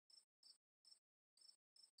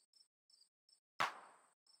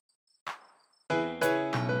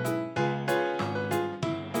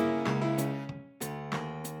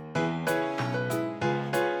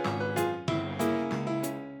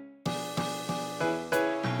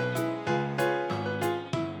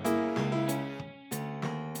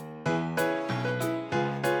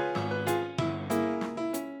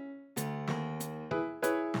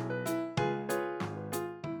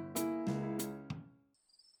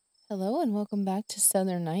Hello and welcome back to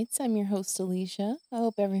Southern Nights. I'm your host, Alicia. I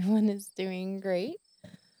hope everyone is doing great.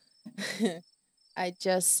 I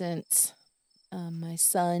just sent my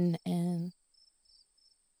son and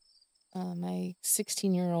my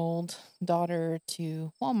 16-year-old daughter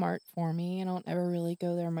to Walmart for me. I don't ever really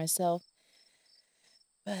go there myself.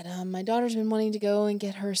 But my daughter's been wanting to go and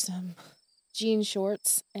get her some jean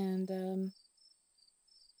shorts, and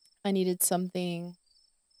I needed something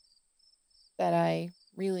that I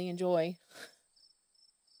really enjoy.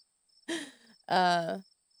 I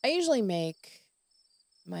usually make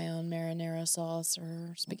my own marinara sauce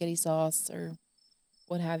or spaghetti sauce or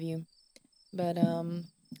what have you. But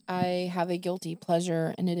I have a guilty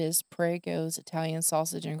pleasure, and it is Prego Italian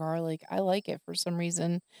sausage and garlic. I like it for some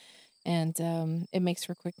reason, and it makes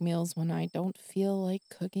for quick meals when I don't feel like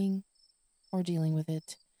cooking or dealing with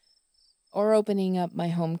it or opening up my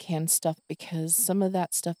home canned stuff, because some of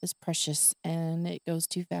that stuff is precious and it goes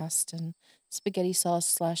too fast. And spaghetti sauce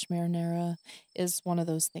slash marinara is one of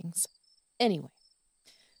those things. Anyway,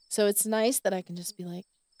 so it's nice that I can just be like,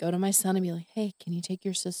 go to my son and be like, hey, can you take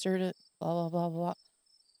your sister to blah, blah, blah, blah.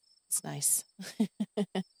 It's nice.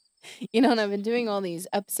 And I've been doing all these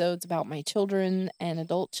episodes about my children and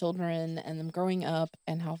adult children and them growing up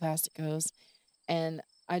and how fast it goes. And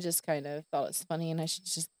I just kind of thought it's funny, and I should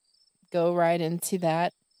just go right into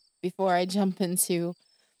that before I jump into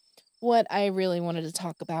what I really wanted to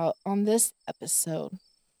talk about on this episode.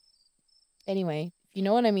 Anyway, if you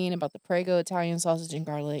know what I mean about the Prego Italian sausage and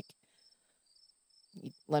garlic,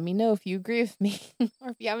 let me know if you agree with me. Or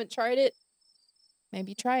if you haven't tried it,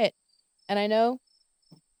 maybe try it. And I know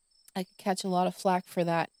I could catch a lot of flack for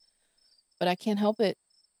that, but I can't help it.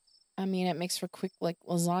 I mean, it makes for quick, like,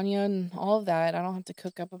 lasagna and all of that. I don't have to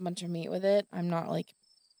cook up a bunch of meat with it.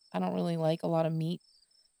 I don't really like a lot of meat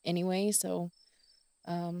anyway, so,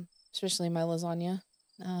 especially my lasagna.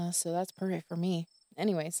 So that's perfect for me.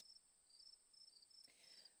 Anyways,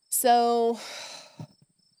 so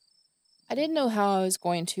I didn't know how I was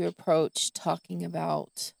going to approach talking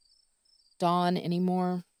about Dawn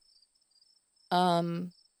anymore.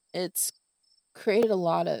 It's created a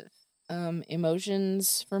lot of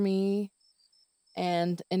emotions for me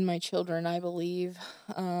and in my children, I believe.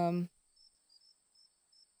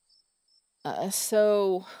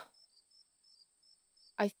 So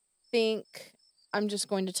I think I'm just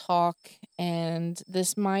going to talk, and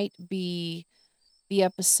this might be the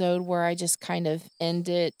episode where I just kind of end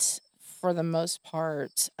it for the most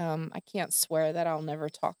part. I can't swear that I'll never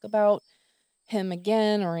talk about him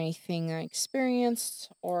again or anything I experienced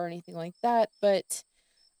or anything like that, but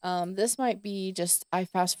this might be just I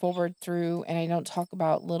fast forward through and I don't talk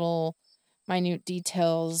about little minute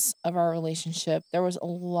details of our relationship. There was a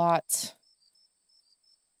lot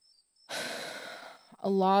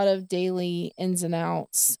of daily ins and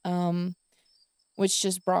outs, which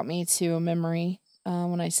just brought me to a memory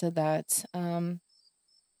when I said that.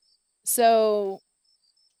 So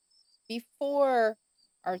before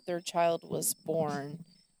our third child was born,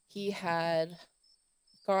 he had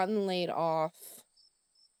gotten laid off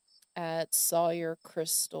at Sawyer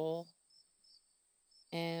Crystal,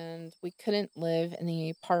 and we couldn't live in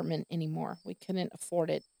the apartment anymore. We couldn't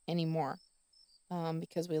afford it anymore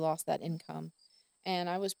because we lost that income. And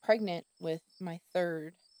I was pregnant with my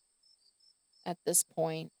third at this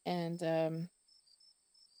point, and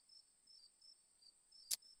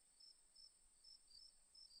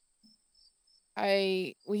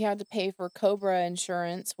we had to pay for Cobra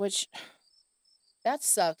insurance, which that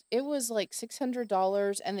sucked. It was like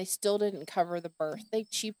 $600, and they still didn't cover the birth. They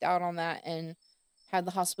cheaped out on that and had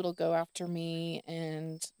the hospital go after me,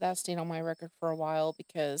 and that stayed on my record for a while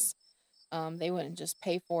because they wouldn't just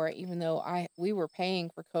pay for it, even though we were paying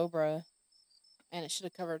for Cobra, and it should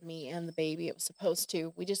have covered me and the baby. It was supposed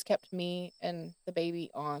to. We just kept me and the baby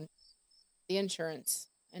on the insurance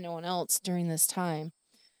and no one else during this time.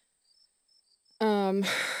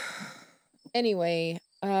 Anyway,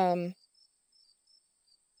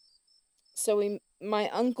 so my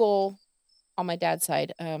uncle on my dad's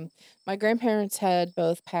side, my grandparents had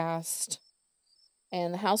both passed,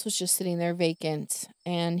 and the house was just sitting there vacant,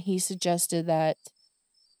 and he suggested that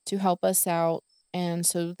to help us out, and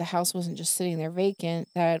so the house wasn't just sitting there vacant,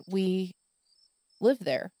 that we live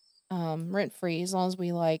there, rent free, as long as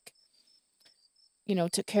we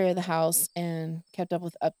took care of the house and kept up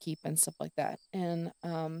with upkeep and stuff like that. And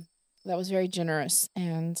that was very generous,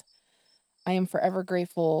 and I am forever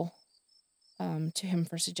grateful to him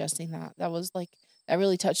for suggesting that. That was like, that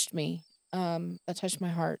really touched me. That touched my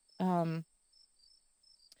heart.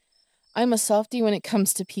 I'm a softie when it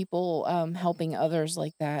comes to people helping others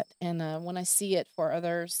like that. And when I see it for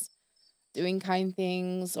others doing kind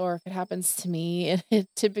things, or if it happens to me, it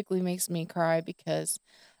typically makes me cry because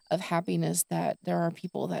of happiness that there are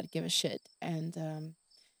people that give a shit. And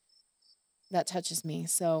that touches me.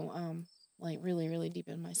 So, like really, really deep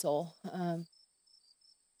in my soul.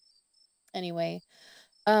 Anyway,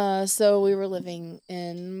 so we were living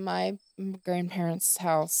in my grandparents'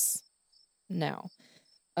 house now.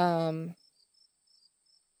 And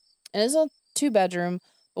it's a 2-bedroom,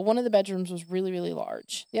 but one of the bedrooms was really, really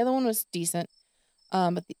large. The other one was decent,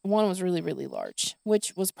 but the one was really, really large,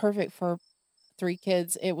 which was perfect for 3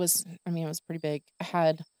 kids. It was pretty big. I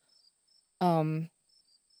had my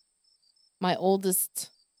oldest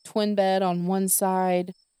twin bed on one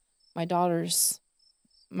side, my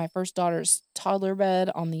first daughter's toddler bed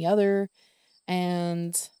on the other,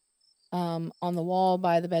 and on the wall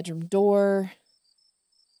by the bedroom door,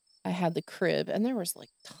 I had the crib, and there was like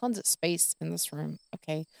tons of space in this room.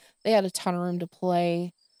 Okay. They had a ton of room to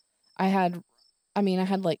play. I had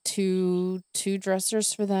like two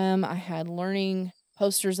dressers for them. I had learning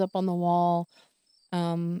posters up on the wall.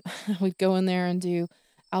 We'd go in there and do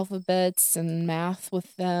alphabets and math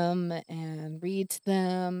with them and read to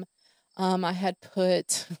them. I had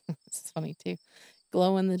put, it's funny too,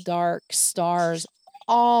 glow in the dark stars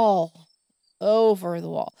all over the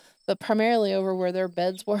wall, but primarily over where their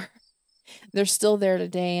beds were. They're still there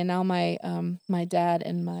today. And now my dad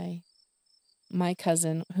and my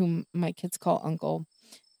cousin, whom my kids call Uncle,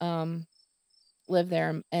 live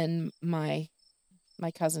there, and my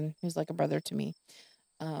cousin, who's like a brother to me,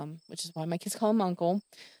 which is why my kids call him Uncle,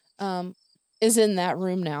 is in that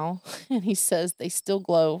room now, and he says they still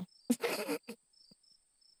glow.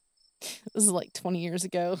 This is like 20 years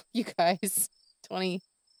ago, you guys.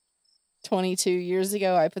 22 years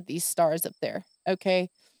ago, I put these stars up there. Okay.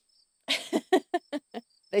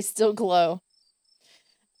 They still glow.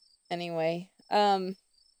 Anyway,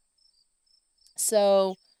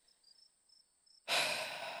 so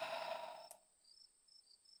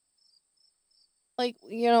like,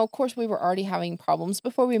 of course we were already having problems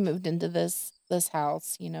before we moved into this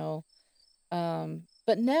house,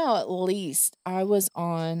 but now at least I was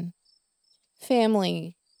on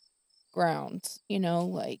family ground,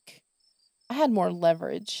 like I had more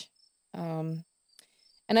leverage.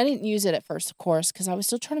 And I didn't use it at first, of course, because I was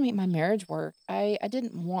still trying to make my marriage work. I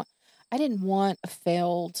didn't want a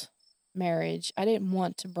failed marriage. I didn't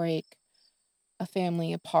want to break a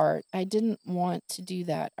family apart. I didn't want to do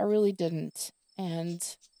that. I really didn't. And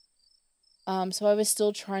so I was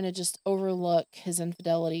still trying to just overlook his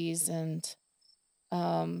infidelities, and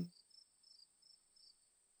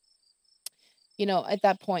at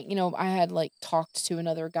that point, I had like talked to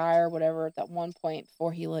another guy or whatever at that one point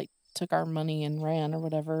before he like took our money and ran or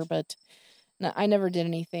whatever, but no, I never did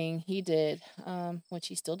anything. He did, which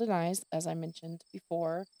he still denies, as I mentioned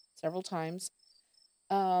before several times.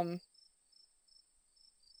 And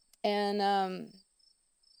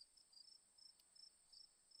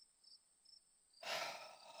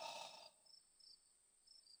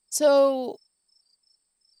so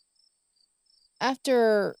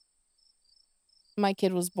after my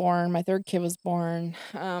kid was born, my third kid was born,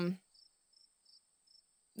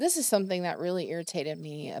 this is something that really irritated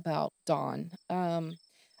me about Dawn.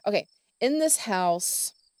 Okay, in this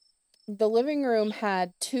house, the living room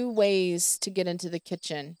had 2 ways to get into the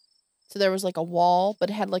kitchen. So there was like a wall, but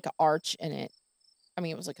it had like an arch in it. I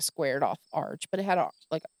mean, it was like a squared off arch, but it had a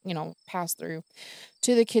like, pass through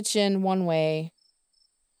to the kitchen one way.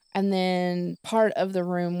 And then part of the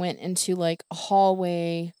room went into like a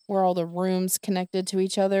hallway where all the rooms connected to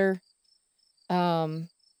each other. And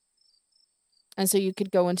so you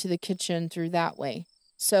could go into the kitchen through that way.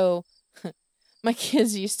 So my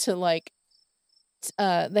kids used to like,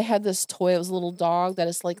 they had this toy. It was a little dog that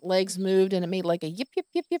its like legs moved and it made like a yip, yip,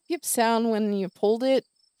 yip, yip, yip sound when you pulled it.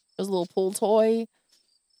 It was a little pull toy.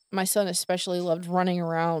 My son especially loved running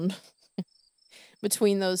around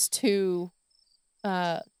between those two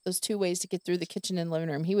ways to get through the kitchen and living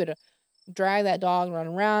room. He would drag that dog, run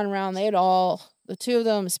around and around. The 2 of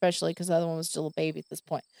them, especially because the other one was still a baby at this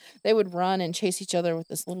point, they would run and chase each other with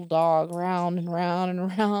this little dog round and round and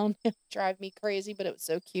around. It would drive me crazy, but it was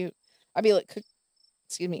so cute. I'd be like,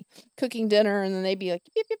 cooking dinner, and then they'd be like,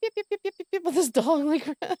 yip, yip, yip, yip, yip, yip, yip, with this dog. Like,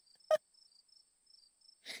 it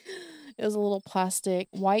was a little plastic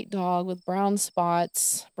white dog with brown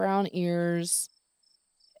spots, brown ears,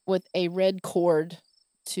 with a red cord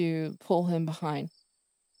to pull him behind.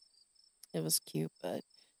 It was cute, but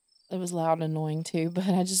it was loud and annoying too, but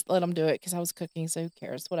I just let him do it because I was cooking, so who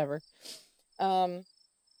cares? Whatever.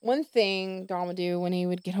 One thing Dom would do when he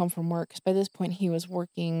would get home from work, because by this point he was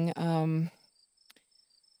working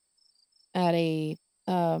at a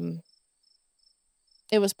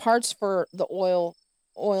it was parts for the oil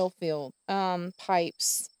field,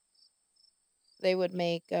 pipes. They would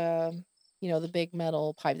make the big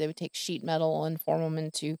metal pipe. They would take sheet metal and form them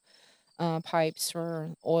into pipes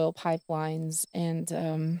for oil pipelines. And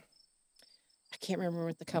I can't remember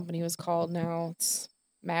what the company was called now. It's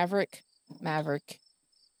Maverick.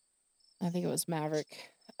 I think it was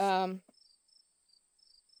Maverick. I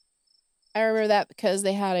remember that because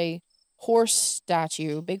they had a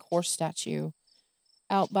big horse statue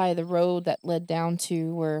out by the road that led down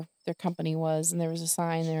to where their company was, and there was a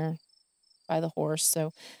sign there by the horse.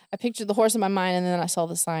 So I pictured the horse in my mind, and then I saw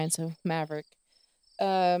the sign, so Maverick.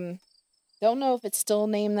 Don't know if it's still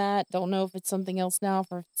named that. Don't know if it's something else now,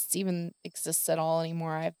 or if it even exists at all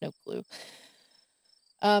anymore. I have no clue.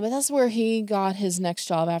 But that's where he got his next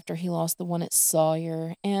job after he lost the one at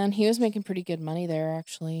Sawyer, and he was making pretty good money there,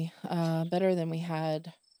 actually. Better than we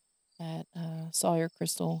had at Sawyer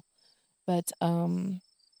Crystal. But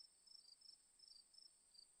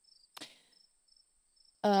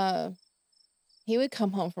he would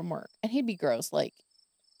come home from work and he'd be gross, like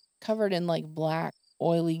covered in like black,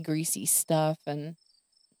 oily, greasy stuff, and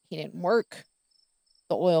he didn't work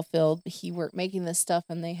the oil field, but he worked making this stuff,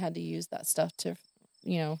 and they had to use that stuff to,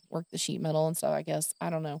 work the sheet metal and stuff, I guess. I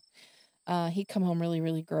don't know. He'd come home really,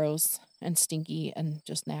 really gross and stinky and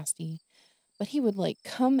just nasty. But he would like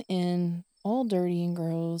come in all dirty and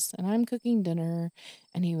gross, and I'm cooking dinner,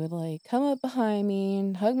 and he would like come up behind me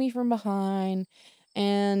and hug me from behind.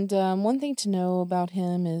 And one thing to know about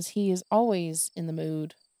him is he is always in the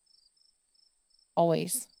mood.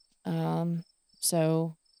 Always.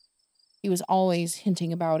 So he was always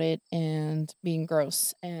hinting about it and being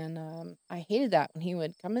gross. And I hated that when he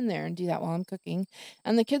would come in there and do that while I'm cooking.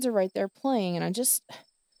 And the kids are right there playing, and I just...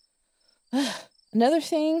 Another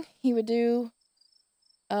thing he would do,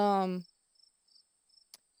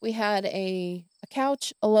 we had a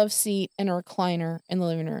couch, a love seat, and a recliner in the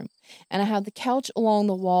living room. And I had the couch along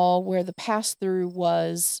the wall where the pass-through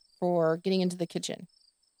was for getting into the kitchen.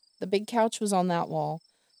 The big couch was on that wall.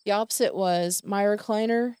 The opposite was my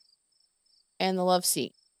recliner and the love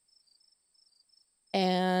seat.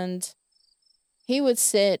 And he would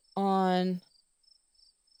sit on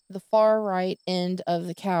the far right end of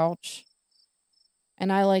the couch,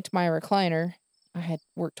 and I liked my recliner. I had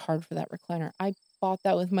worked hard for that recliner. I bought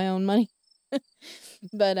that with my own money.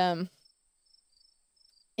 But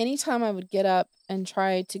anytime I would get up and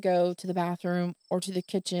try to go to the bathroom or to the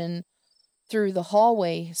kitchen through the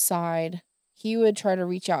hallway side, he would try to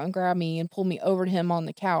reach out and grab me and pull me over to him on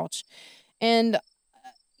the couch. And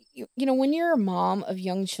when you're a mom of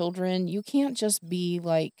young children, you can't just be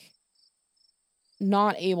like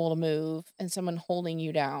not able to move and someone holding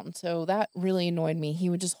you down. So that really annoyed me.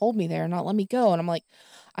 He would just hold me there and not let me go. And I'm like,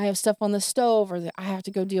 I have stuff on the stove, or I have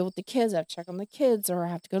to go deal with the kids. I have to check on the kids, or I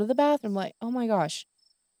have to go to the bathroom. Like, oh my gosh.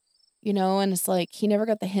 And it's like he never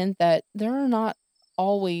got the hint that there are not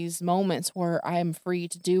always moments where I am free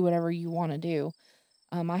to do whatever you want to do.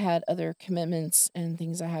 I had other commitments and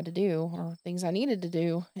things I had to do, or things I needed to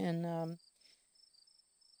do. And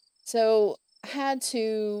so I had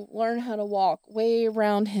to learn how to walk way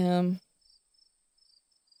around him,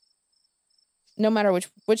 no matter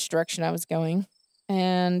which direction I was going,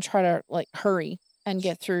 and try to like hurry and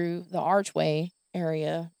get through the archway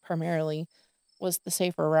area primarily was the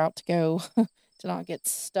safer route to go to not get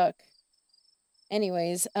stuck.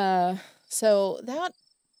 Anyways, so that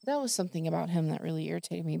was something about him that really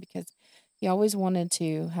irritated me, because he always wanted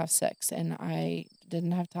to have sex, and I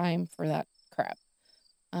didn't have time for that crap.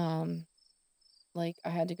 Like I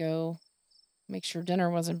had to go make sure dinner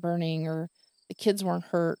wasn't burning, or the kids weren't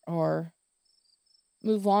hurt, or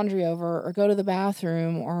move laundry over, or go to the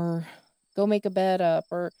bathroom, or go make a bed up,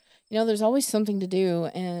 or there's always something to do,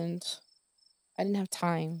 and I didn't have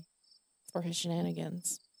time for his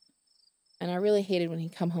shenanigans. And I really hated when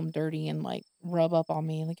he'd come home dirty and like rub up on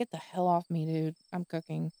me. Like, get the hell off me, dude. I'm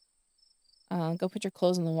cooking. Go put your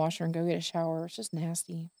clothes in the washer and go get a shower. It's just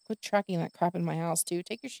nasty. Quit tracking that crap in my house, too.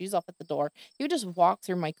 Take your shoes off at the door. He would just walk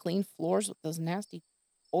through my clean floors with those nasty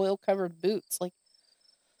oil-covered boots. Like,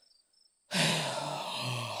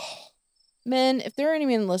 men, if there are any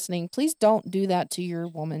men listening, please don't do that to your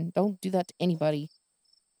woman. Don't do that to anybody.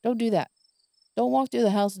 Don't do that. Don't walk through the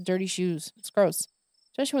house with dirty shoes. It's gross.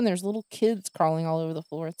 Especially when there's little kids crawling all over the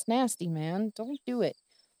floor. It's nasty, man. Don't do it.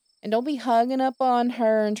 And don't be hugging up on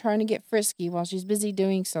her and trying to get frisky while she's busy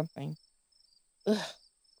doing something. Ugh.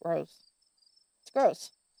 Gross. It's gross.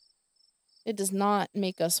 It does not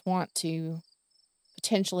make us want to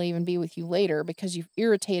potentially even be with you later because you've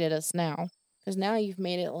irritated us now. Because now you've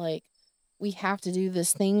made it like we have to do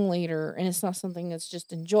this thing later, and it's not something that's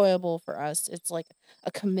just enjoyable for us. It's like a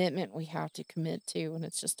commitment we have to commit to, and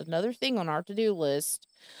it's just another thing on our to-do list.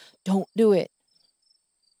 Don't do it.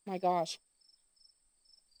 My gosh.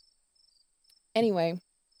 Anyway,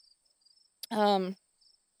 there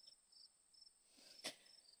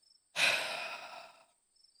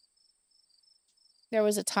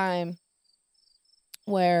was a time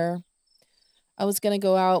where I was going to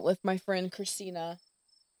go out with my friend Christina.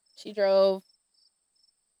 She drove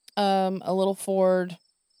a little Ford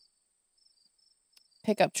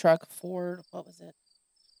pickup truck. Ford, what was it?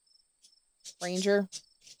 Ranger.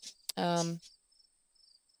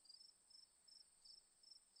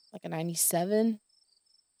 Like a 97,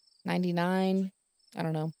 99. I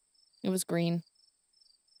don't know. It was green.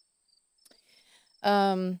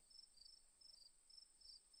 So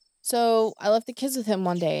I left the kids with him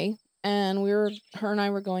one day, and her and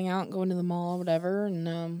I were going to the mall or whatever.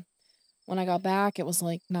 And when I got back, it was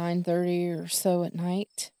like 9:30 or so at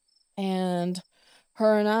night. And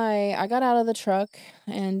her and I got out of the truck,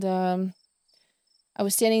 and I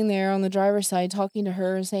was standing there on the driver's side talking to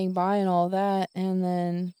her and saying bye and all that. And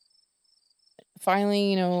then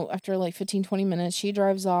finally, after like 15, 20 minutes, she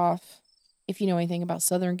drives off. If you know anything about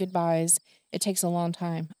Southern goodbyes, it takes a long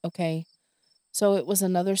time. Okay. So it was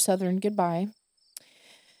another Southern goodbye.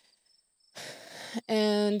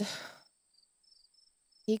 And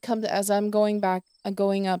he comes as I'm going up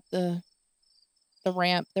the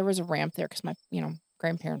ramp. There was a ramp there because my,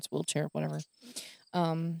 grandparents' wheelchair, whatever.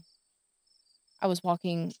 I was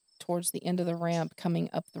walking towards the end of the ramp, coming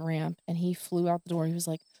up the ramp, and he flew out the door. He was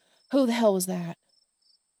like, "Who the hell was that?"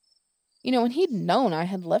 And he'd known I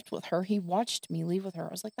had left with her. He watched me leave with her.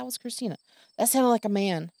 I was like, "That was Christina. That sounded like a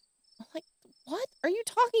man." I'm like, "What are you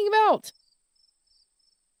talking about?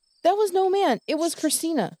 That was no man. It was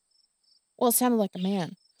Christina." "Well, it sounded like a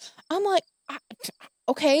man." I'm like,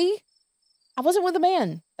 "Okay. I wasn't with a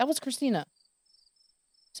man. That was Christina."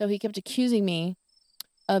 So he kept accusing me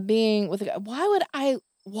of being with a guy.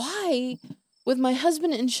 Why, with my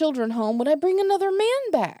husband and children home, would I bring another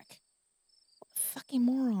man back? What a fucking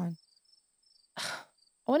moron. I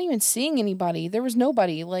wasn't even seeing anybody. There was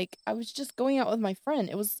nobody. Like, I was just going out with my friend.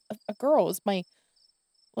 It was a girl. It was my,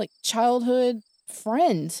 childhood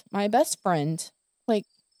friend. My best friend. Like,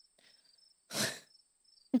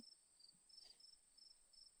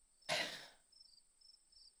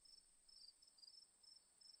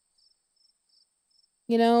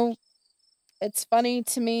 it's funny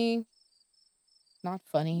to me. Not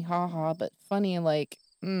funny, haha, but funny, like,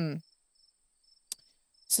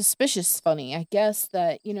 suspicious funny. I guess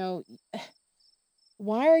that,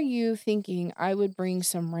 why are you thinking I would bring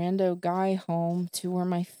some rando guy home to where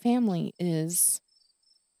my family is?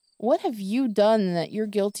 What have you done that you're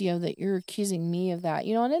guilty of that you're accusing me of that? I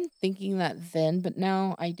didn't thinking that then, but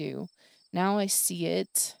now I do. Now I see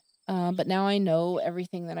it, but now I know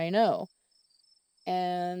everything that I know.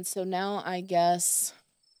 And so now I guess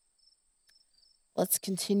let's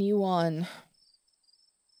continue on.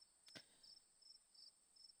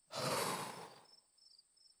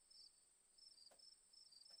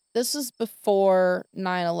 This was before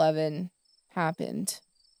 9/11 happened.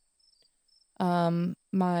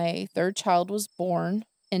 My third child was born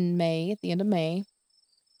in May, at the end of May.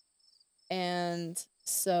 And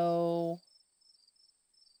so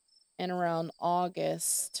in around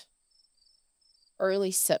August,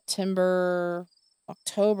 early September,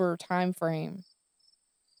 October timeframe,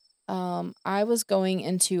 I was going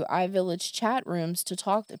into iVillage chat rooms to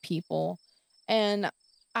talk to people. And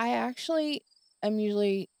I actually am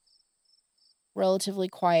usually relatively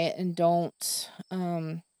quiet and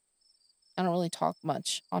I don't really talk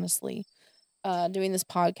much, honestly. Doing this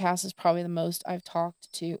podcast is probably the most I've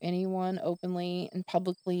talked to anyone openly and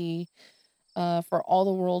publicly for all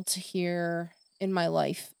the world to hear in my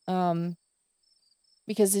life.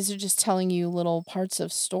 Because these are just telling you little parts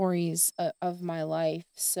of stories of my life.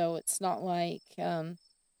 So it's not like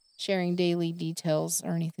sharing daily details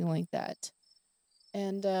or anything like that.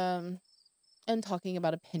 And talking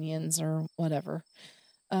about opinions or whatever.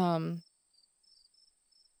 But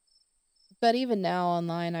even now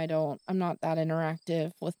online, I'm not that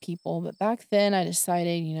interactive with people. But back then I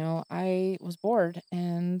decided, I was bored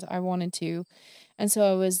and I wanted to. And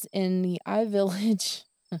so I was in the iVillage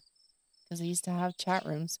because I used to have chat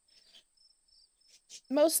rooms.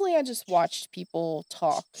 Mostly I just watched people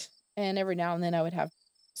talk. And every now and then I would have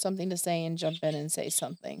something to say and jump in and say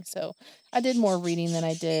something. So I did more reading than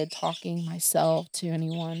I did talking myself to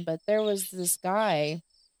anyone. But there was this guy,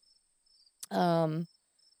 the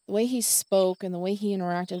way he spoke and the way he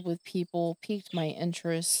interacted with people piqued my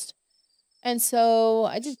interest. And so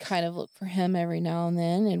I did kind of look for him every now and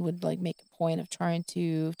then and would like make a point of trying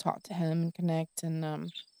to talk to him and connect.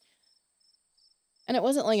 And it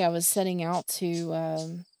wasn't like I was setting out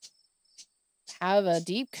to have a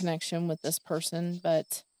deep connection with this person,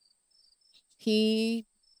 but he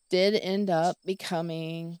did end up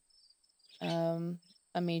becoming a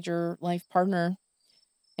major life partner,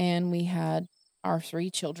 and we had our 3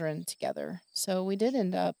 children together. So we did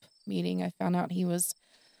end up meeting. I found out he was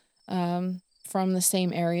from the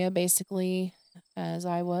same area basically as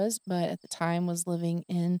I was, but at the time was living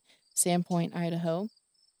in Sandpoint, Idaho,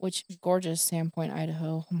 which gorgeous Sandpoint,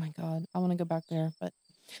 Idaho. Oh my God, I want to go back there. But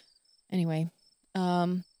anyway,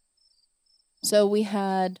 so we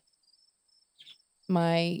had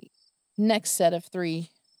my next set of 3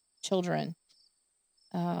 children.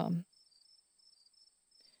 And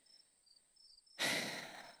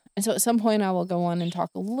so at some point I will go on and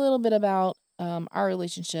talk a little bit about our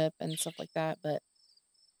relationship and stuff like that, but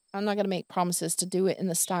I'm not going to make promises to do it in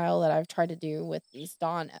the style that I've tried to do with these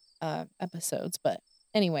Dawn episodes. But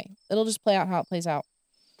anyway, it'll just play out how it plays out.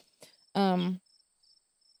 But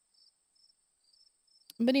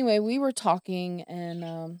anyway, we were talking,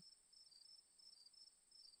 and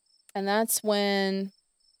that's when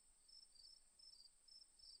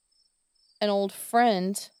an old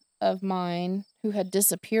friend of mine who had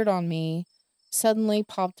disappeared on me suddenly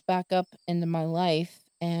popped back up into my life.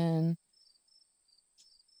 And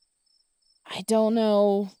I don't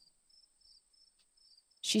know,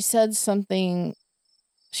 she said something.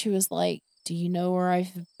 She was like, "Do you know where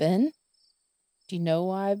I've been? Do you know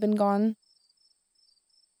why I've been gone?"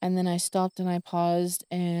 And then I stopped and I paused,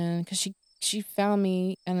 and because she found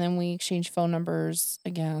me, and then we exchanged phone numbers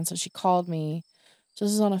again. So she called me. So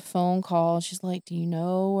this is on a phone call. She's like, "Do you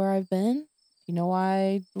know where I've been? Do you know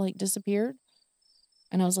why I disappeared?"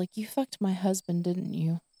 And I was like, "You fucked my husband, didn't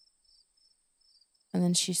you?" And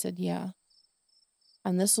then she said, "Yeah."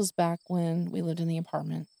 And this was back when we lived in the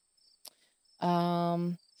apartment.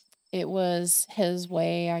 It was his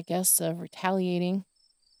way, I guess, of retaliating.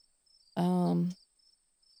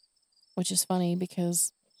 Which is funny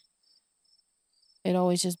because it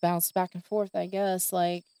always just bounced back and forth, I guess.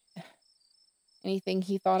 Like, anything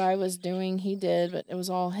he thought I was doing, he did, but it was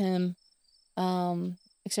all him.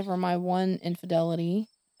 Except for my one infidelity,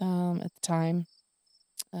 at the time.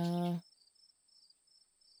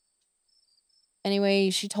 Anyway,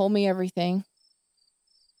 she told me everything.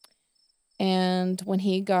 And when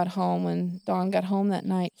Dawn got home that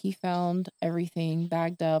night, he found everything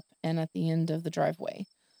bagged up and at the end of the driveway.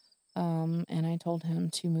 And I told him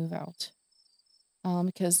to move out.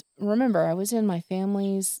 Because remember, I was in my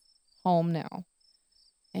family's home now.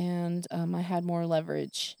 And I had more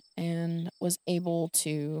leverage and was able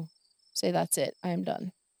to say, "That's it, I'm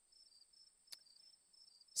done."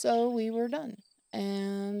 So we were done.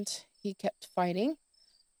 And he kept fighting.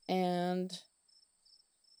 And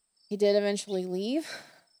he did eventually leave.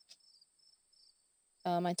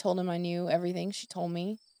 I told him I knew everything she told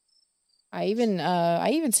me. I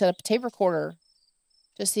even set up a tape recorder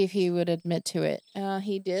to see if he would admit to it.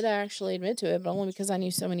 He did actually admit to it, but only because I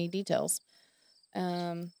knew so many details.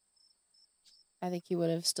 I think he would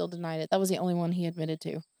have still denied it. That was the only one he admitted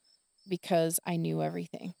to, because I knew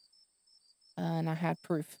everything. And I had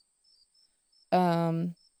proof.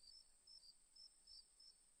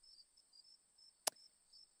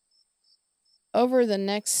 Over the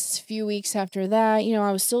next few weeks after that,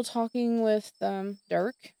 I was still talking with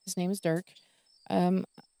Dirk. His name is Dirk. I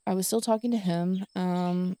was still talking to him.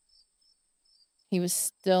 He was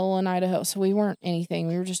still in Idaho, so we weren't anything.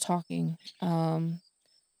 We were just talking.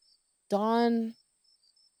 Don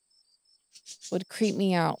would creep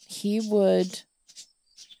me out. He would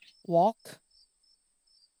walk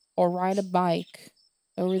or ride a bike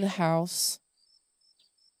over the house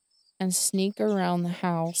and sneak around the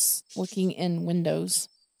house looking in windows.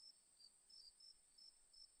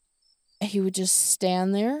 He would just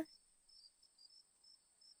stand there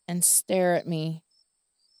and stare at me.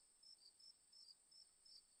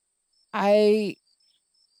 I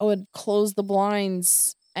would close the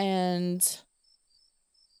blinds and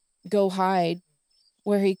go hide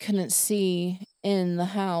where he couldn't see in the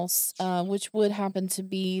house, which would happen to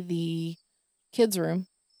be the kids' room,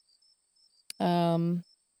 and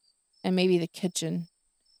maybe the kitchen.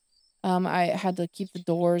 I had to keep the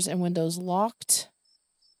doors and windows locked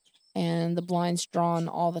and the blinds drawn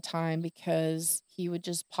all the time because he would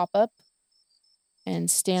just pop up and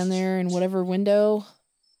stand there in whatever window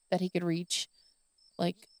that he could reach,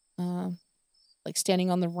 like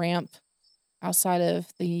standing on the ramp outside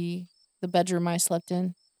of the bedroom I slept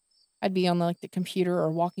in. I'd be on like the computer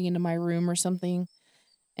or walking into my room or something,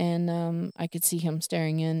 and I could see him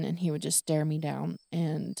staring in, and he would just stare me down,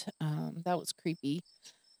 and that was creepy.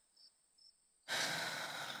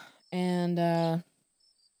 And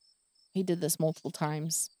he did this multiple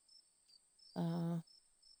times.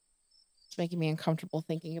 It's making me uncomfortable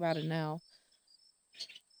thinking about it now.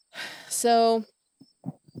 So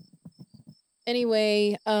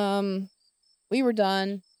anyway, we were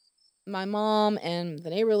done. My mom and the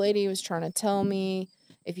neighbor lady was trying to tell me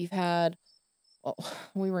if you've had, well,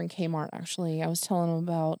 we were in Kmart actually. I was telling them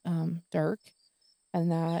about Dirk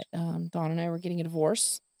and that Dawn and I were getting a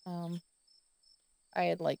divorce. I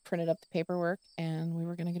had like printed up the paperwork and we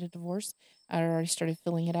were going to get a divorce. I had already started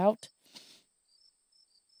filling it out.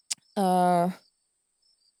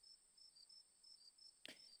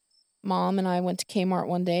 Mom and I went to Kmart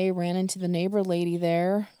one day, ran into the neighbor lady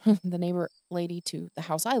there, the neighbor lady to the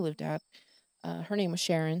house I lived at. Her name was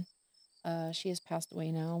Sharon. She has passed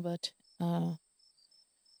away now, but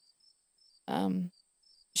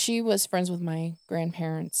she was friends with my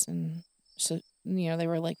grandparents, and so they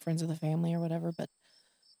were like friends of the family or whatever. But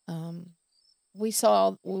we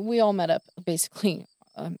all met up basically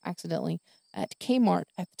accidentally at Kmart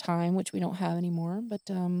at the time, which we don't have anymore. But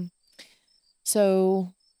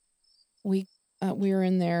so we were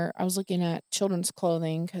in there. I was looking at children's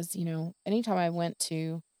clothing because anytime I went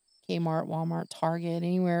to Kmart, Walmart, Target,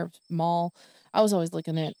 anywhere, mall, I was always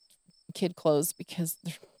looking at kid clothes because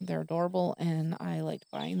they're adorable and I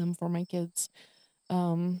liked buying them for my kids. They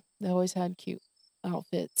always had cute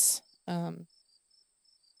outfits.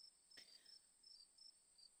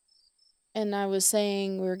 And I was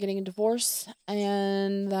saying we were getting a divorce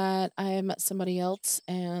and that I had met somebody else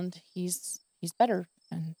and he's better.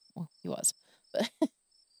 And well, he was, but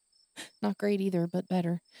not great either, but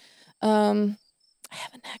better. I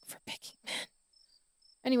have a knack for picking men.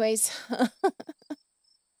 Anyways,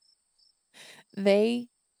 they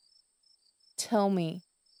tell me,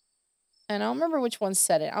 and I don't remember which one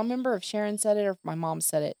said it. I don't remember if Sharon said it or if my mom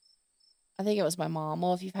said it. I think it was my mom.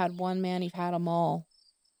 Well, if you've had one man, you've had them all.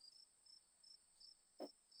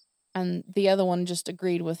 And the other one just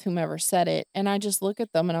agreed with whomever said it. And I just look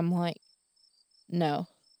at them and I'm like, no,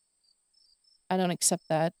 I don't accept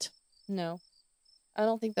that. No, I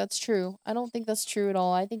don't think that's true. I don't think that's true at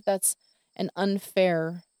all. I think that's an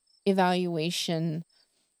unfair evaluation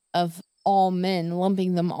of all men,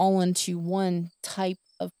 lumping them all into one type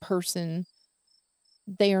of person.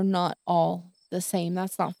 They are not all the same.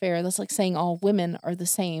 That's not fair. That's like saying all women are the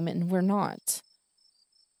same, and we're not.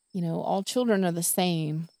 All children are the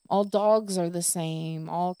same. All dogs are the same.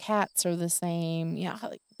 All cats are the same. Yeah,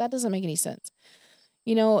 that doesn't make any sense.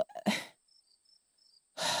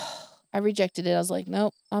 I rejected it. I was like,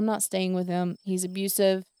 nope, I'm not staying with him. He's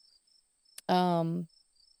abusive.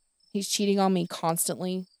 He's cheating on me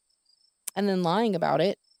constantly and then lying about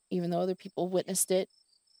it, even though other people witnessed it.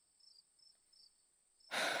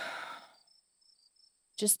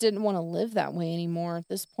 Just didn't want to live that way anymore. At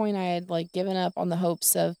this point, I had given up on the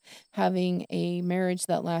hopes of having a marriage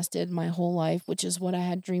that lasted my whole life, which is what I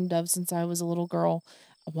had dreamed of since I was a little girl.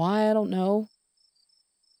 Why? I don't know.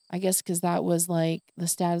 I guess because that was the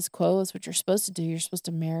status quo. That's what you're supposed to do. You're supposed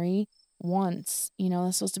to marry once.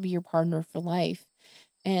 That's supposed to be your partner for life.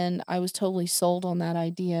 And I was totally sold on that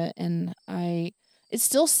idea. And it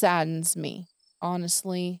still saddens me,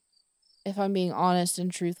 honestly, if I'm being honest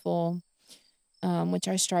and truthful. Which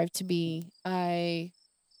I strive to be, it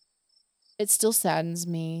still saddens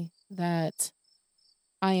me that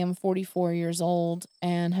I am 44 years old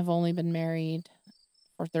and have only been married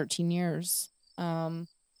for 13 years. And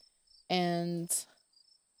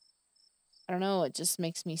I don't know, it just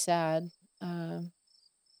makes me sad. I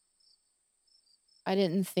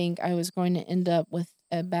didn't think I was going to end up with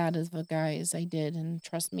as bad of a guy as I did, and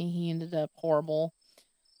trust me, he ended up horrible.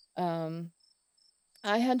 I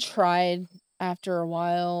had tried after a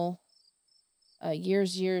while,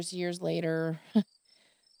 years later,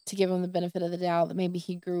 to give him the benefit of the doubt that maybe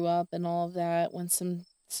he grew up and all of that when some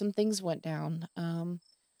things went down. And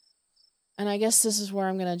I guess this is where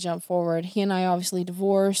I'm going to jump forward. He and I obviously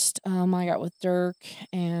divorced. I got with Dirk,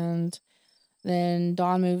 and then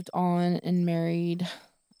Dawn moved on and married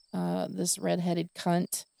this redheaded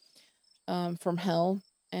cunt from hell.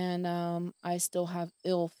 And I still have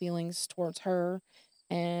ill feelings towards her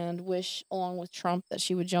and wish, along with Trump, that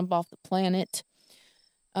she would jump off the planet.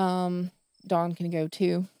 Dawn can go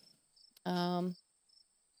too.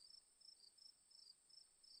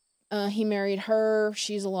 he married her.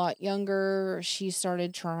 She's a lot younger. She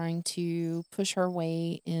started trying to push her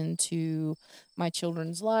way into my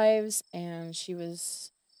children's lives, and she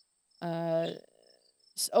was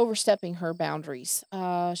overstepping her boundaries.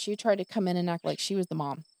 She tried to come in and act like she was the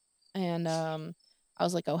mom. And I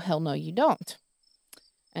was like, oh, hell no, you don't.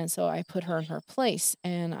 And so I put her in her place,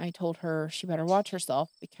 and I told her she better watch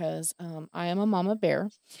herself because I am a mama bear,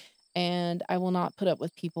 and I will not put up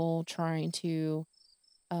with people trying to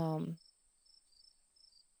come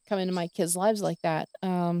into my kids' lives like that.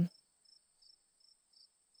 It,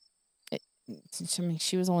 I mean,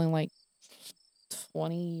 she was only like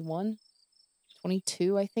 21,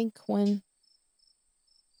 22, I think, when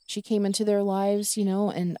she came into their lives,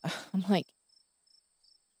 and I'm like,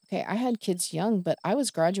 okay, I had kids young, but I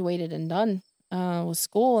was graduated and done with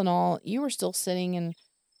school and all. You were still sitting in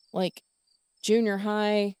like junior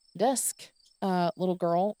high desk, little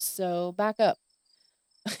girl. So back up.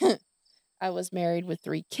 I was married with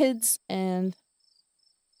 3 kids, and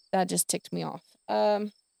that just ticked me off.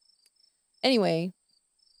 Anyway,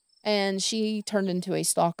 and she turned into a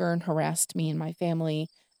stalker and harassed me and my family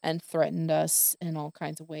and threatened us in all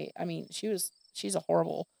kinds of ways. I mean, she's a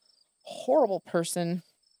horrible, horrible person.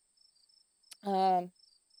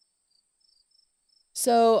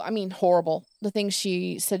 So, I mean, horrible. The things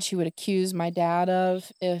she said she would accuse my dad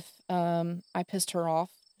of if I pissed her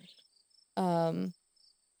off. Um,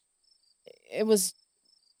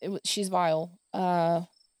 she's vile. And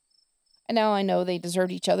now I know they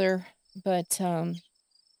deserved each other, but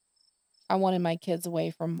I wanted my kids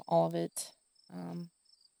away from all of it.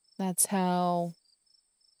 That's how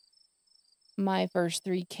my first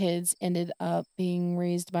 3 kids ended up being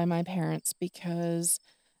raised by my parents, because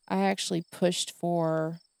I actually pushed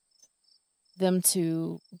for them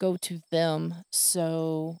to go to them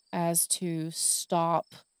so as to stop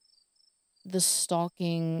the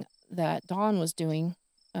stalking that Don was doing.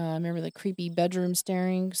 I remember the creepy bedroom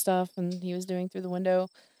staring stuff and he was doing through the window.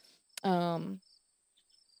 I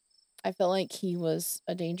felt like he was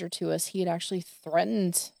a danger to us. He had actually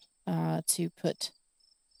threatened to put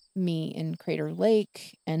me in Crater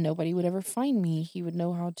Lake and nobody would ever find me. He would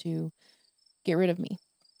know how to get rid of me.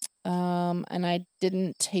 And I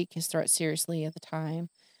didn't take his threat seriously at the time.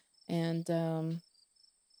 And,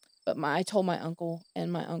 but I told my uncle,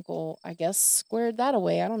 and my uncle, I guess, squared that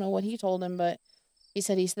away. I don't know what he told him, but he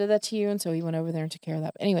said that to you. And so he went over there and took care of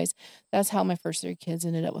that. But anyways, that's how my first 3 kids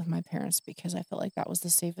ended up with my parents, because I felt like that was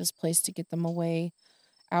the safest place to get them away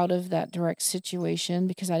out of that direct situation,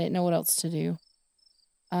 because I didn't know what else to do.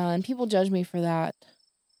 And people judge me for that.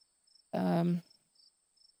 And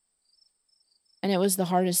it was the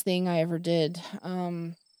hardest thing I ever did.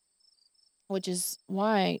 Which is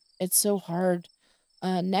why it's so hard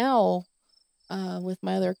now with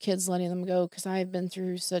my other kids, letting them go, because I've been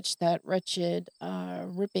through such that wretched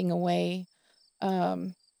ripping away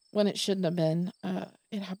when it shouldn't have been.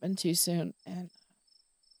 It happened too soon, and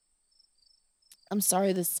I'm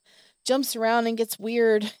sorry this jumps around and gets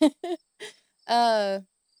weird. Let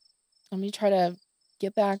me try to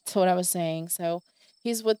get back to what I was saying. So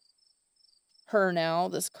he's with her now,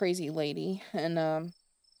 this crazy lady, and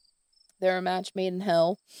they're a match made in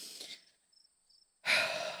hell.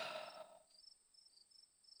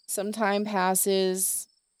 Some time passes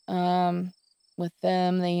with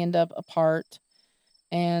them. They end up apart.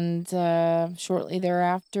 And shortly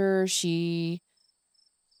thereafter,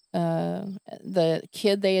 the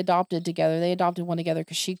kid they adopted together, they adopted one together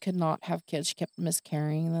because she could not have kids. She kept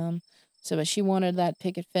miscarrying them. So she wanted that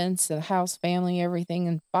picket fence, the house, family, everything.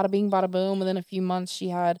 And bada bing, bada boom. Within a few months, she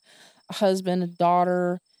had a husband, a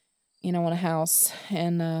daughter, and a house,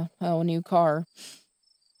 and a new car.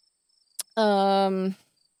 I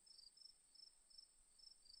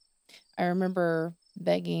remember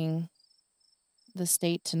begging the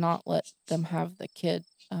state to not let them have the kid.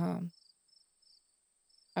 I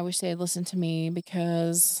wish they had listened to me,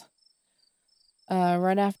 because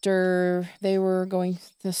right after they were going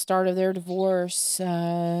the start of their divorce,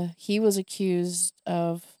 he was accused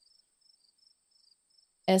of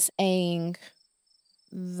SAing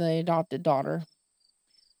the adopted daughter,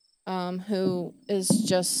 who is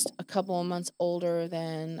just a couple of months older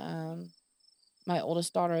than my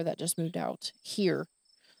oldest daughter that just moved out here.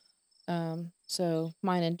 So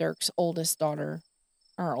mine and Dirk's oldest daughter,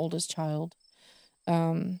 our oldest child,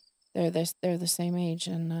 they're the same age,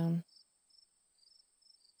 and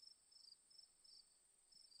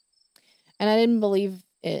I didn't believe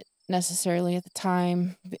it necessarily at the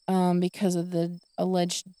time, because of the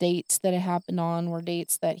alleged dates that it happened on were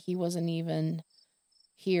dates that he wasn't even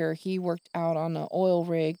here. He worked out on an oil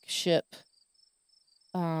rig ship,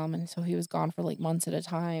 and so he was gone for like months at a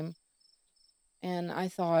time. And I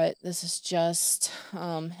thought this is just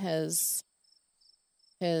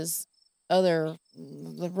his other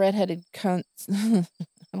the redheaded cunt.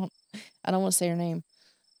 I don't want to say her name.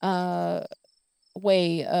 Uh,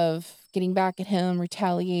 way of getting back at him,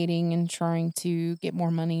 retaliating, and trying to get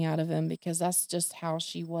more money out of him because that's just how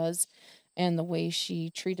she was, and the way she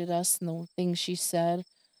treated us and the things she said.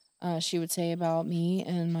 She would say about me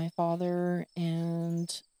and my father,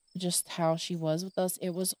 and just how she was with us.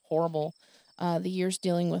 It was horrible. The years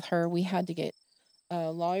dealing with her, we had to get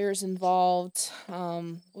lawyers involved.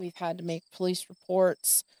 We've had to make police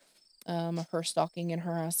reports of her stalking and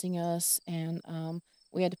harassing us, and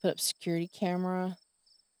we had to put up security camera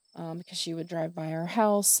because she would drive by our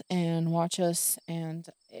house and watch us, and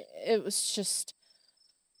it was just.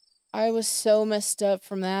 I was so messed up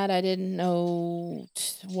from that. I didn't know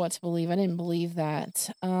what to believe. I didn't believe that.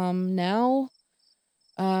 Now,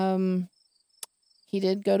 um, he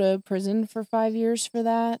did go to prison for 5 years for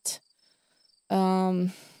that.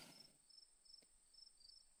 Um,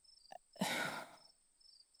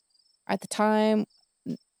 at the time,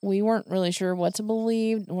 we weren't really sure what to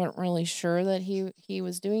believe. weren't really sure that he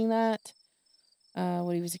was doing that.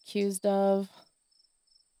 What he was accused of.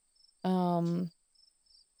 Um,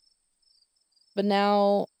 but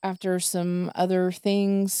now after some other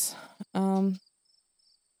things, yeah,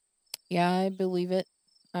 I believe it.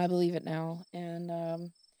 I believe it now,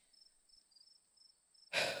 and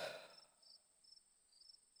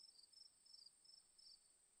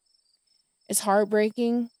it's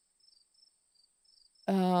heartbreaking.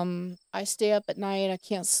 I stay up at night. I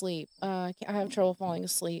can't sleep. I have trouble falling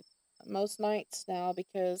asleep most nights now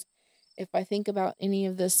because if I think about any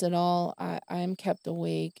of this at all, I am kept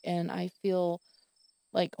awake and I feel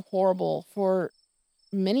like horrible for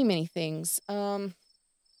many, many things.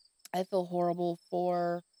 I feel horrible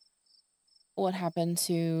for what happened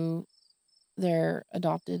to their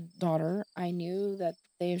adopted daughter. I knew that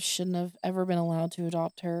they shouldn't have ever been allowed to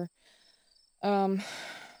adopt her. Um,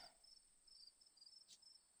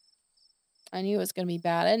 I knew it was going to be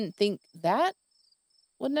bad. I didn't think that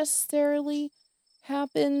would necessarily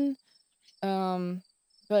happen. Um,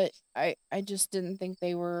 but I just didn't think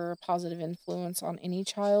they were a positive influence on any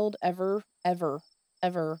child ever, ever,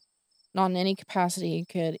 ever. Not in any capacity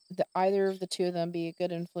could either of the two of them be a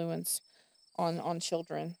good influence on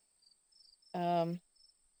children. Um,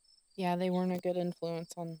 yeah, they weren't a good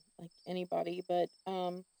influence on like anybody, but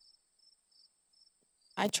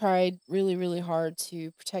I tried really, really hard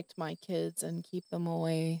to protect my kids and keep them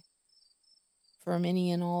away from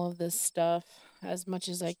any and all of this stuff as much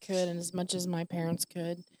as I could and as much as my parents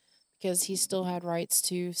could because he still had rights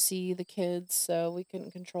to see the kids, so we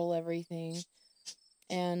couldn't control everything.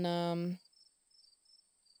 And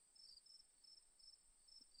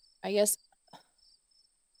I guess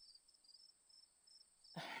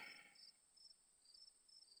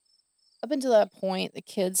up until that point, the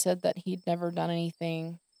kid said that he'd never done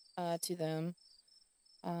anything to them,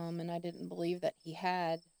 and I didn't believe that he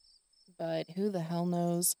had, but who the hell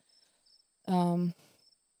knows? Um,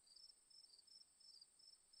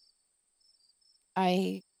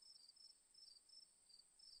 I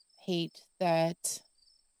hate that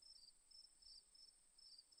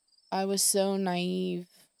I was so naive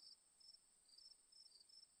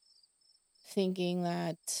thinking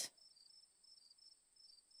that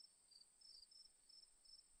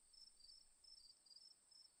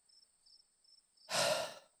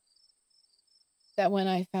that when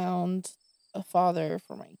I found a father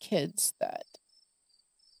for my kids that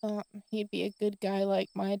he'd be a good guy like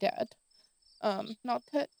my dad. Not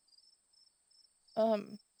that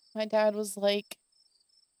um my dad was like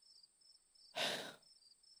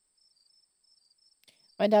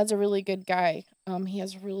my dad's a really good guy. He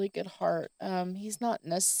has a really good heart. He's not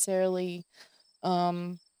necessarily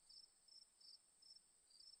um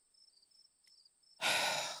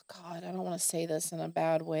God, I don't want to say this in a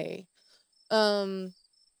bad way. Um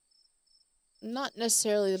Not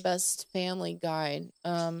necessarily the best family guy.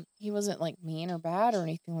 He wasn't like mean or bad or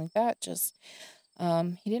anything like that. Just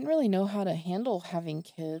he didn't really know how to handle having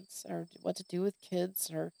kids or what to do with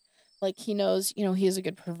kids or like he knows, he is a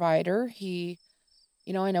good provider. I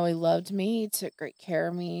know he loved me, he took great care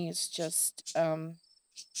of me. It's just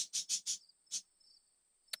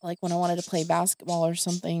like when I wanted to play basketball or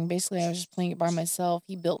something, basically I was just playing it by myself.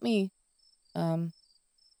 He built me um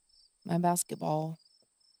my basketball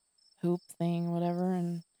hoop thing, whatever,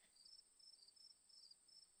 and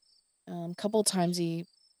a couple times he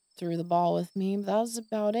threw the ball with me, but that was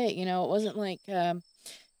about it. It wasn't like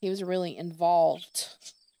he was a really involved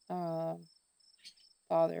um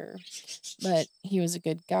father, but he was a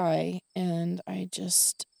good guy, and I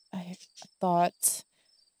just I thought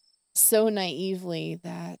so naively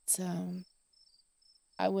that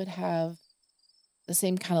I would have the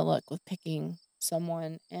same kind of luck with picking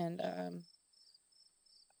someone, and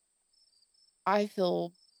I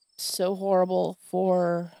feel so horrible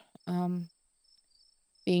for um,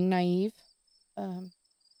 being naive um,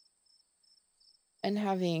 and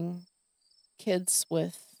having kids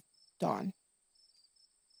with Dawn.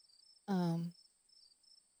 Um,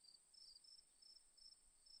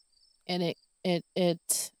 and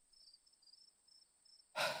it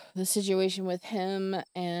the situation with him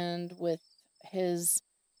and with his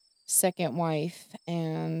second wife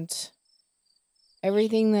and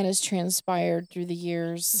everything that has transpired through the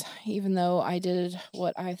years, even though I did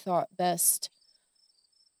what I thought best,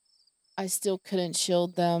 I still couldn't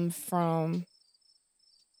shield them from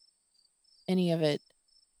any of it,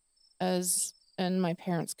 as and my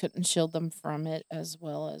parents couldn't shield them from it as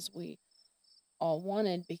well as we all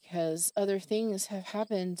wanted, because other things have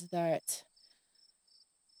happened that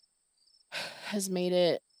has made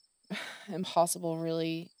it impossible,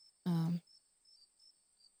 really, um,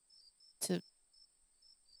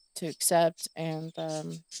 to accept and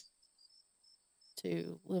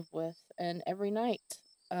to live with. And every night,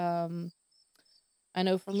 um, I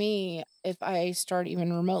know for me, if I start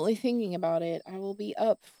even remotely thinking about it, I will be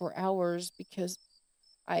up for hours because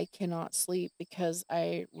I cannot sleep, because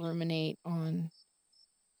I ruminate on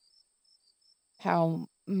how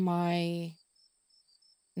my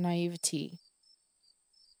naivety,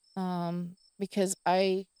 because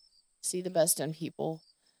I see the best in people,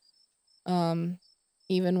 um,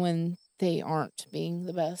 even when they aren't being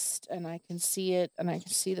the best, and I can see it, and I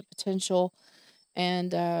can see the potential.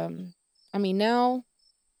 And I mean, now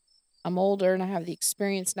I'm older and I have the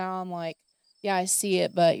experience now. I'm like, yeah, I see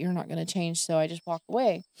it, but you're not going to change, so I just walk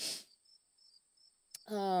away.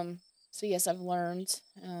 So yes, I've learned,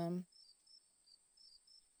 and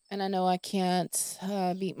I know I can't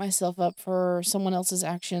beat myself up for someone else's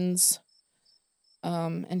actions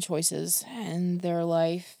and choices in their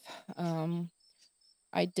life.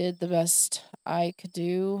 I did the best I could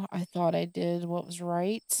do. I thought I did what was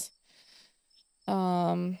right.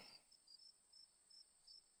 Um,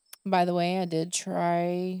 by the way, I did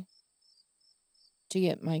try to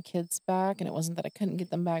get my kids back, and it wasn't that I couldn't get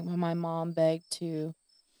them back, but my mom begged to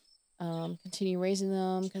continue raising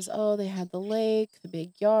them because, oh, they had the lake, the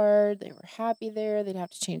big yard, they were happy there, they'd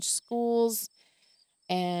have to change schools.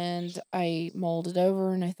 And I mulled it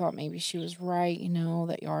over, and I thought maybe she was right.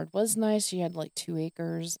 That yard was nice. She had like 2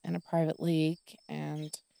 acres and a private lake.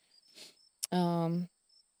 And, because,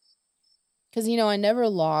 I never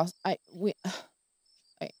lost, I,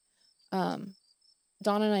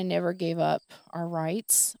 Dawn and I never gave up our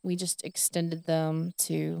rights. We just extended them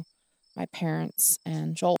to my parents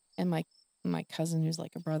and Joel and my cousin, who's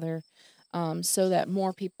like a brother, so that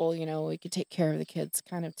more people, we could take care of the kids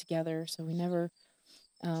kind of together. So we never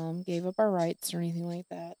gave up our rights or anything like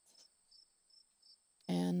that.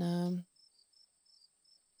 And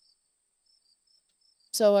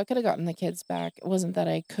so I could have gotten the kids back. It wasn't that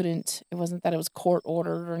I couldn't. It wasn't that it was court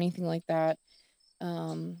ordered or anything like that.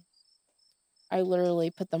 I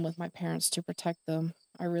literally put them with my parents to protect them.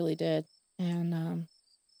 I really did. And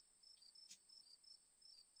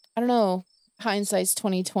I don't know. Hindsight's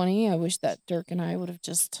 2020. I wish that Dirk and I would have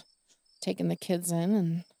just taken the kids in,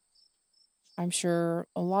 and I'm sure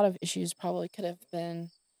a lot of issues probably could have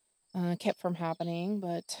been kept from happening.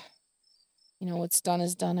 But what's done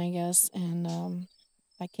is done, I guess, and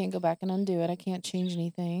I can't go back and undo it. I can't change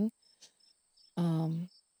anything.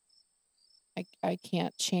 I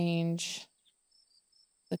can't change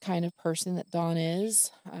the kind of person that Dawn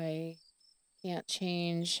is. I can't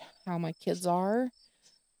change how my kids are,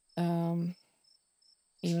 even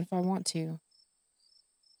if I want to.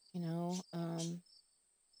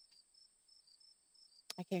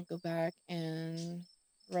 I can't go back and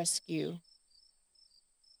rescue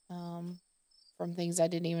from things I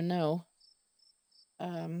didn't even know.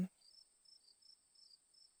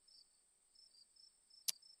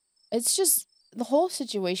 It's just the whole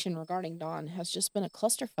situation regarding Dawn has just been a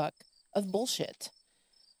clusterfuck of bullshit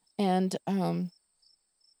and an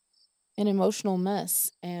emotional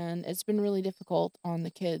mess, and it's been really difficult on the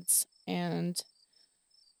kids and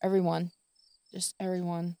everyone, just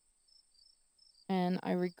everyone. And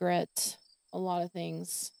I regret a lot of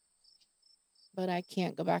things, but I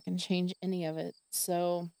can't go back and change any of it.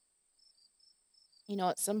 So,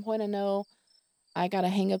 at some point I know I got to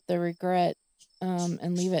hang up the regret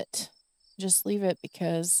and leave it. Just leave it,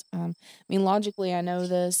 because, logically I know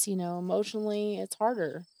this, emotionally it's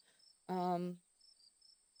harder.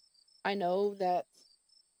 I know that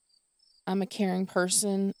I'm a caring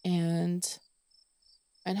person, and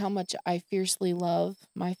how much I fiercely love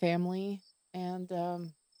my family, and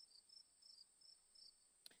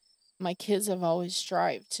my kids have always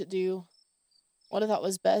strived to do what I thought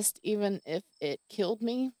was best, even if it killed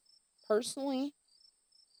me personally.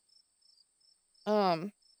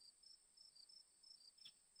 Um,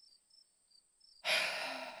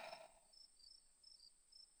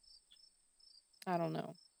 I don't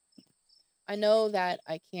know. I know that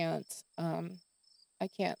I can't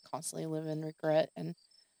constantly live in regret, and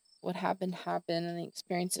what happened, and the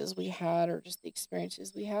experiences we had are just the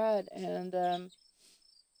experiences we had, and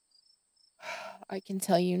I can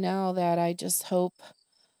tell you now that I just hope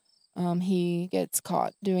he gets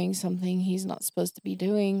caught doing something he's not supposed to be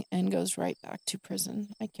doing and goes right back to prison.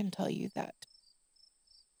 I can tell you that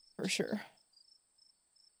for sure.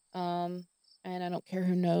 And I don't care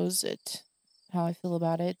who knows it, how I feel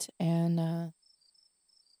about it, and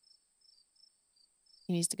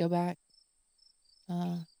he needs to go back.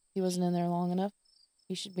 He wasn't in there long enough.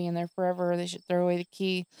 He should be in there forever. They should throw away the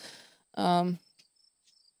key. Um,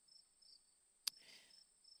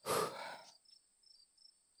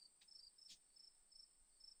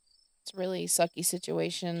 it's a really sucky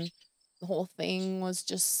situation. The whole thing was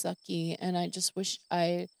just sucky, and I just wish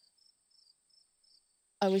I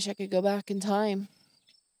wish I could go back in time.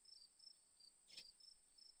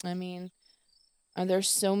 I mean, there's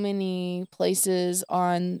so many places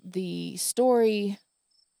on the story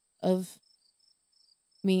of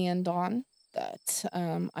me and Dawn that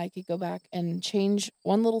I could go back and change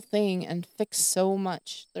one little thing and fix so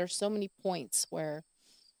much. There's so many points where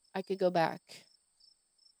I could go back,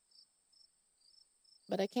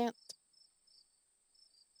 but I can't.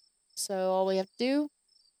 So all we have to do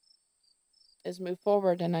is move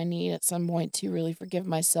forward, and I need at some point to really forgive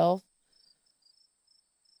myself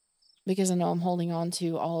because I know I'm holding on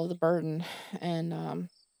to all of the burden. And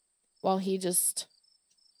while he just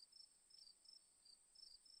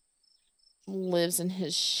lives in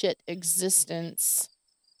his shit existence,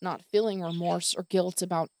 not feeling remorse or guilt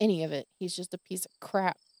about any of it, he's just a piece of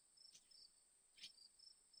crap.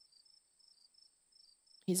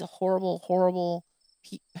 He's a horrible, horrible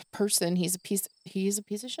person. He's a piece of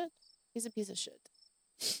shit. He's a piece of shit.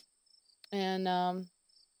 And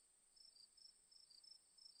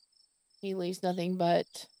he leaves nothing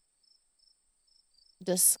but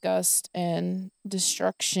disgust and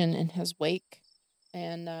destruction in his wake.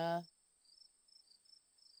 And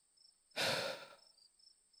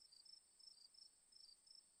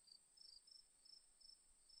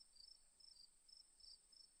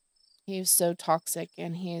he was so toxic,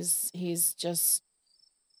 and he's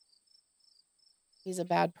a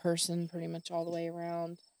bad person pretty much all the way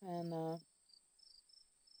around. And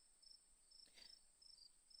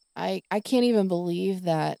I can't even believe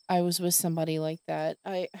that I was with somebody like that.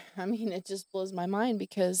 I mean, it just blows my mind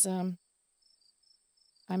because I'm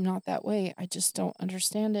not that way. I just don't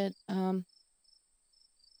understand it.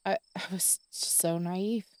 I was so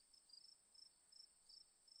naive.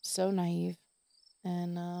 So naive.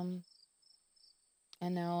 And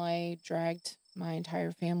now I dragged my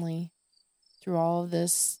entire family through all of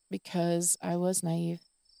this because I was naive.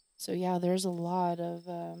 So yeah, there's a lot of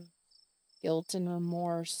guilt and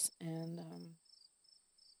remorse, and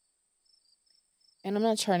I'm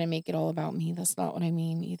not trying to make it all about me. That's not what I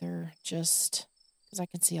mean either. Just because I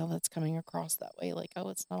can see how that's coming across that way, like, oh,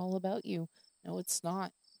 it's not all about you. No, it's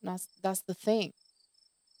not. That's the thing.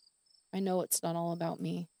 I know it's not all about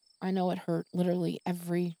me. I know it hurt literally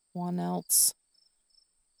everyone else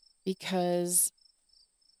because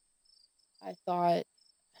I thought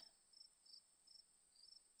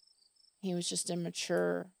he was just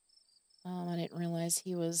immature. I didn't realize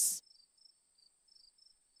he was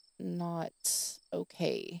not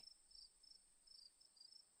okay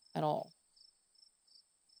at all.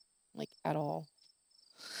 Like, at all.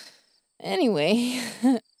 Anyway,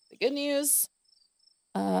 the good news,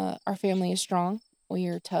 our family is strong. We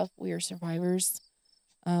are tough. We are survivors.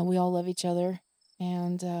 We all love each other,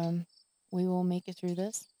 and we will make it through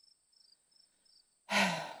this.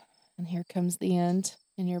 And here comes the end,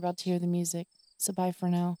 and you're about to hear the music. So bye for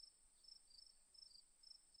now.